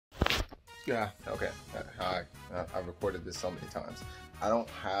Yeah, okay. I've recorded this so many times. I don't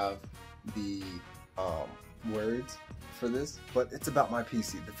have the words for this, but it's about my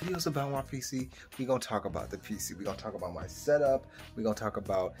PC. The video's about my PC. We're gonna talk about the PC. We're gonna talk about my setup. We're gonna talk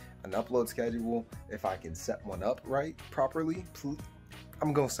about an upload schedule. If I can set one up right, properly,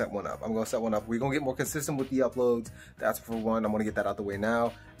 I'm gonna set one up. We're gonna get more consistent with the uploads. That's for one. I'm gonna get that out the way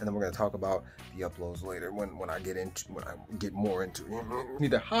now, and then we're gonna talk about the uploads later when I get more into it.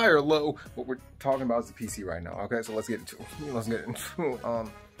 Either high or low. What we're talking about is the PC right now. Okay, so let's get into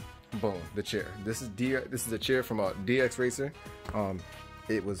it. Boom, the chair. This is a chair from a DX Racer.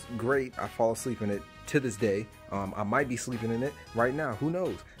 It was great. I fall asleep in it to this day. I might be sleeping in it right now. Who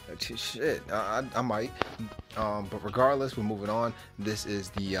knows? Shit, I might. But regardless, we're moving on. This is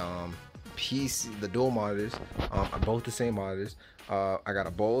the PC, the dual monitors. Both the same monitors. I got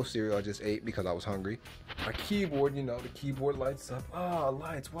a bowl of cereal I just ate because I was hungry. My keyboard, you know, the keyboard lights up. Oh,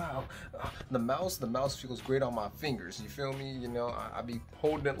 lights, wow. The mouse feels great on my fingers. You feel me? You know, I be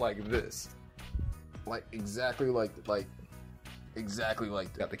holding it like this, like exactly like exactly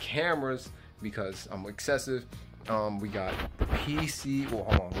like that. Got the cameras because I'm excessive. We got the PC. Well,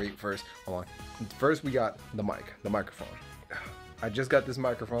 hold on, wait, hold on. First, we got the microphone. I just got this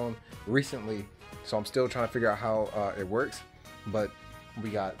microphone recently, so I'm still trying to figure out how it works. But we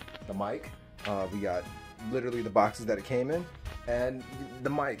got the mic. We got literally the boxes that it came in, and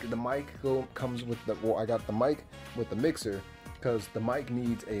the mic. The mic comes with the. Well, I got the mic with the mixer because the mic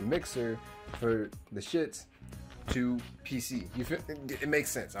needs a mixer for the shits to PC. You feel, it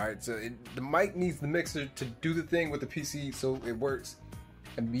makes sense. All right, so the mic needs the mixer to do the thing with the PC so it works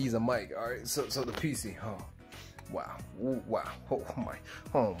and be's a mic. All right, so the PC. Oh wow. Ooh, wow.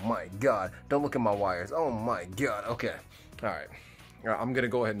 Oh my god, don't look at my wires. Oh my god. Okay, all right, I'm gonna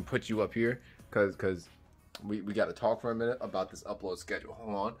go ahead and put you up here because we got to talk for a minute about this upload schedule.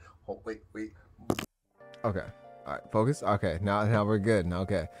 Hold on. Wait. Okay. All right, focus. Okay, now we're good.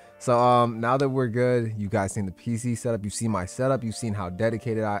 Okay, so now that we're good, you guys seen the PC setup, you've seen my setup, you've seen how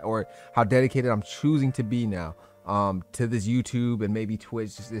dedicated I'm choosing to be now to this YouTube and maybe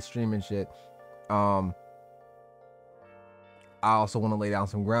Twitch, just this streaming shit. I also want to lay down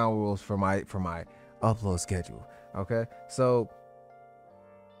some ground rules for my upload schedule. Okay, so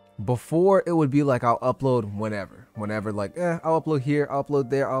before it would be like I'll upload whenever, like I'll upload here, I'll upload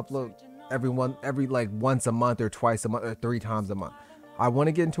there, I'll upload every like once a month or twice a month or 3 times a month. I want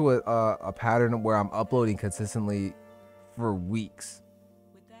to get into a pattern where I'm uploading consistently for weeks,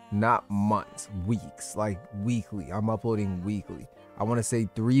 not months, weeks, like weekly. I'm uploading weekly. I want to say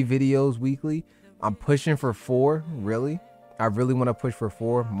 3 videos weekly. I'm pushing for 4, really. I really want to push for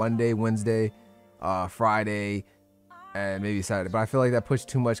 4, Monday, Wednesday, Friday, and maybe Saturday. But I feel like that pushed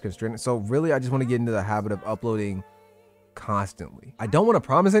too much constraint. So really, I just want to get into the habit of uploading constantly. I don't want to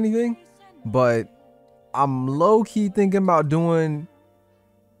promise anything, but I'm low-key thinking about doing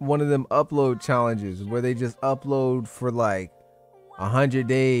one of them upload challenges where they just upload for like 100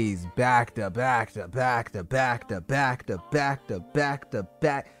 days back to back.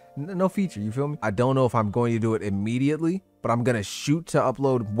 No feature, you feel me? I don't know if I'm going to do it immediately, but I'm gonna shoot to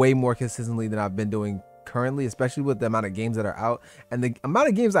upload way more consistently than I've been doing currently, especially with the amount of games that are out and the amount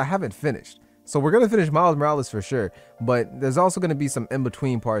of games I haven't finished. So we're gonna finish Miles Morales for sure, but there's also gonna be some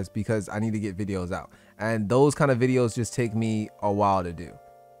in-between parts because I need to get videos out, and those kind of videos just take me a while to do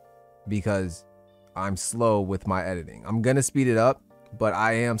because I'm slow with my editing. I'm gonna speed it up, but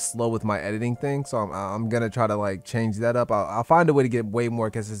I am slow with my editing thing, so I'm gonna try to like change that up. I'll find a way to get way more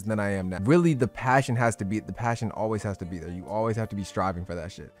consistent than I am now. Really, the passion always has to be there. You always have to be striving for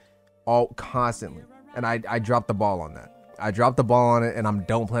that shit, constantly. And I dropped the ball on that. I dropped the ball on it, and I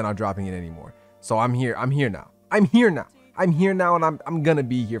don't plan on dropping it anymore. So I'm here now, and I'm gonna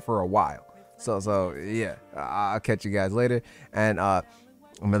be here for a while. So yeah, I'll catch you guys later, and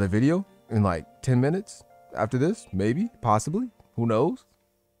another video in like 10 minutes after this, maybe, possibly, who knows?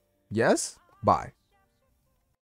 Yes, bye.